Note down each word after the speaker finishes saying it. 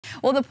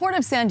Well, the Port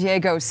of San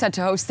Diego is set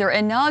to host their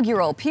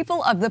inaugural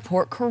People of the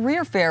Port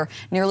Career Fair.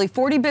 Nearly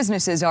 40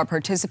 businesses are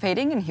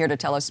participating, and here to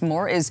tell us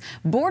more is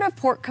Board of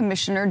Port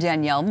Commissioner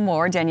Danielle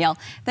Moore. Danielle,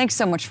 thanks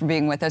so much for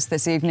being with us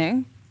this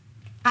evening.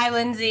 Hi,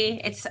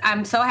 Lindsay.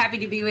 I'm so happy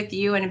to be with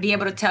you and be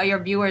able to tell your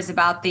viewers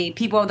about the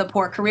People of the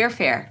Port Career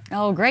Fair.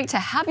 Oh, great to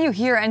have you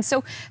here. And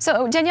so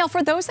Danielle,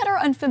 for those that are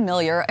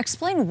unfamiliar,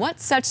 explain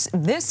what sets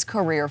this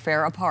career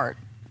fair apart.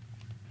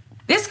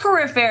 This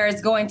career fair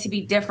is going to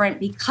be different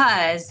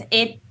because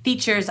it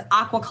features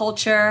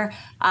aquaculture,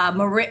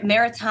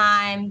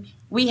 maritime.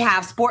 We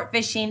have sport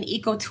fishing,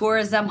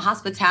 ecotourism,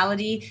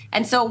 hospitality.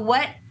 And so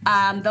what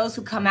those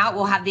who come out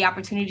will have the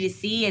opportunity to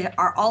see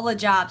are all the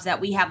jobs that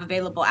we have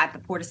available at the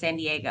Port of San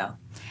Diego.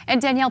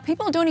 And Danielle,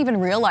 people don't even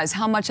realize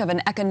how much of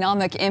an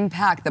economic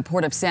impact the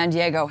Port of San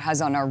Diego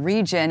has on our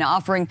region,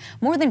 offering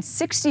more than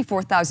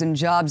 64,000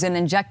 jobs and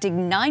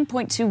injecting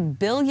 $9.2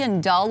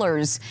 billion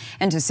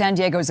into San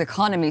Diego's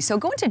economy. So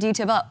go into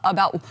detail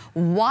about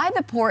why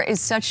the port is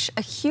such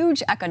a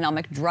huge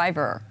economic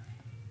driver.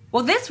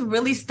 Well, this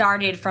really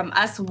started from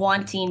us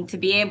wanting to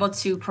be able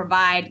to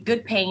provide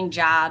good paying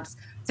jobs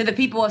to the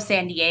people of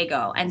San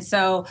Diego. And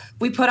so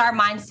we put our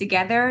minds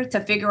together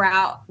to figure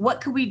out what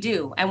could we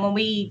do. And when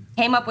we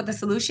came up with a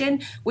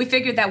solution, we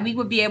figured that we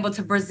would be able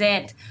to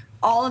present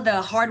all of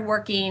the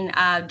hardworking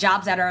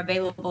jobs that are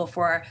available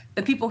for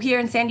the people here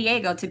in San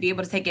Diego to be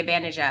able to take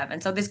advantage of.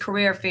 And so this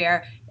career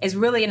fair is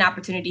really an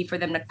opportunity for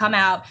them to come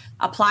out,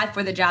 apply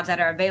for the jobs that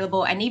are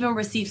available, and even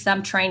receive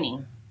some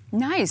training.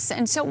 Nice.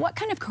 And so what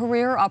kind of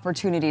career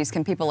opportunities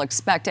can people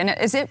expect? And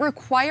is it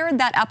required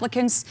that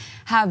applicants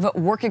have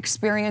work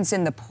experience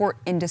in the port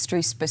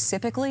industry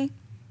specifically?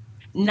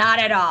 Not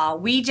at all.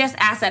 We just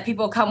ask that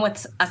people come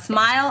with a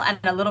smile and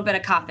a little bit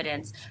of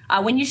confidence.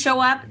 When you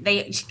show up,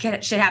 they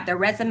should have their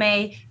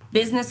resume,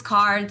 business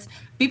cards,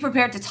 be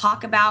prepared to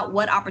talk about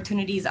what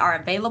opportunities are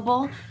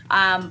available,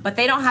 but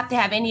they don't have to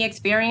have any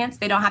experience.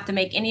 They don't have to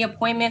make any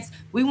appointments.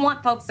 We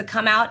want folks to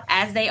come out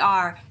as they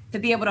are to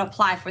be able to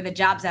apply for the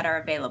jobs that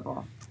are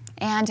available.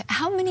 And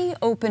how many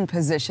open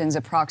positions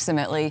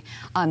approximately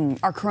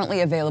are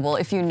currently available,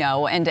 if you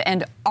know?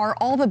 And are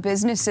all the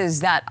businesses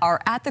that are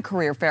at the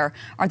career fair,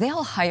 are they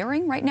all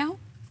hiring right now?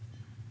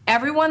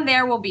 Everyone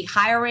there will be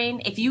hiring.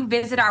 If you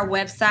visit our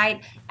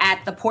website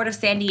at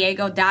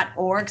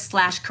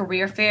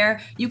theportofsandiego.org/career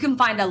fair, you can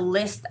find a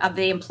list of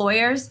the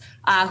employers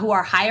who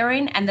are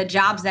hiring and the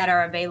jobs that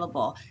are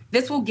available.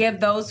 This will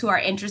give those who are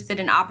interested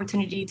an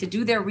opportunity to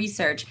do their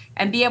research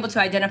and be able to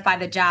identify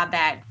the job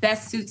that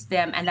best suits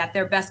them and that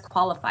they're best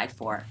qualified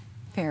for.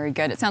 Very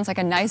good. It sounds like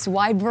a nice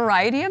wide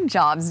variety of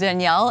jobs,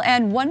 Danielle.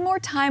 And one more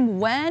time,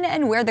 when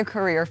and where the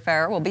career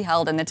fair will be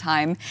held and the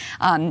time,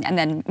 and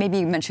then maybe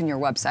you mention your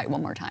website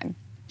one more time.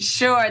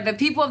 Sure. The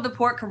People of the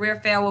Port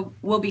Career Fair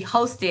will be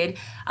hosted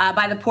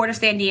by the Port of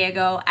San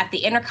Diego at the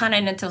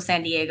Intercontinental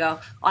San Diego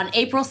on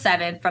April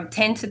 7th from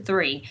 10 to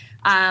 3.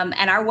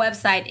 And our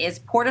website is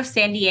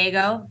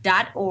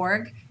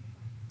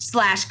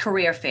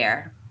portofsandiego.org/career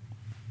fair.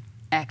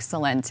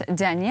 Excellent.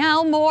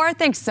 Danielle Moore,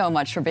 thanks so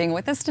much for being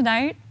with us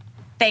tonight.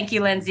 Thank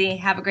you, Lindsay.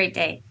 Have a great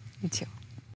day. You too.